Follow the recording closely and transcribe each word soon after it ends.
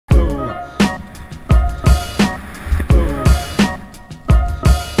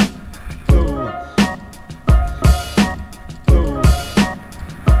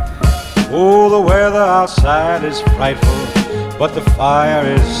outside is frightful, but the fire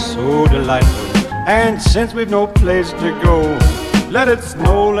is so delightful. And since we've no place to go, let it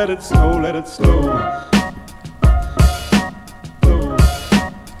snow, let it snow, let it snow.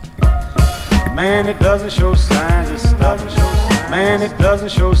 Man, it doesn't show signs of stopping. Man, it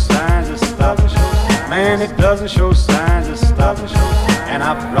doesn't show signs of stopping. Man, it doesn't show signs of stopping. And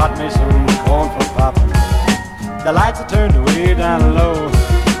I brought me some corn for popping. The lights are turned way down low.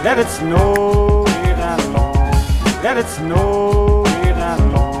 Let it snow way down low. Let it snow way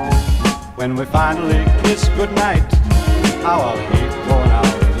down low. When we finally kiss goodnight, how I'll hate going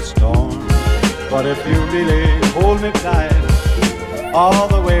out in the storm. But if you really hold me tight, all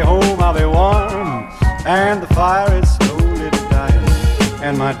the way home I'll be warm. And the fire is slowly dying.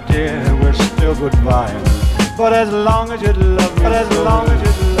 And my dear, we're still goodbying. But as long as you love me, but as long as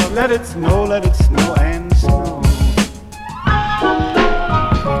you love me, let it snow and snow.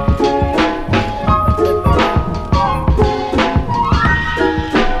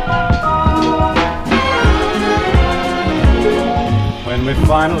 When we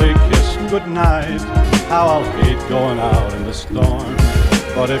finally kiss goodnight, how I'll hate going out in the storm.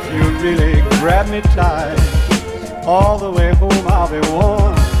 But if you really grab me tight, all the way home I'll be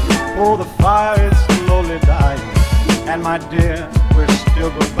warm. Oh, the fire is slowly dying. And my dear, we're still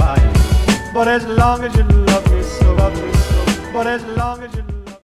goodbye. But as long as you love me so, but as long as you love me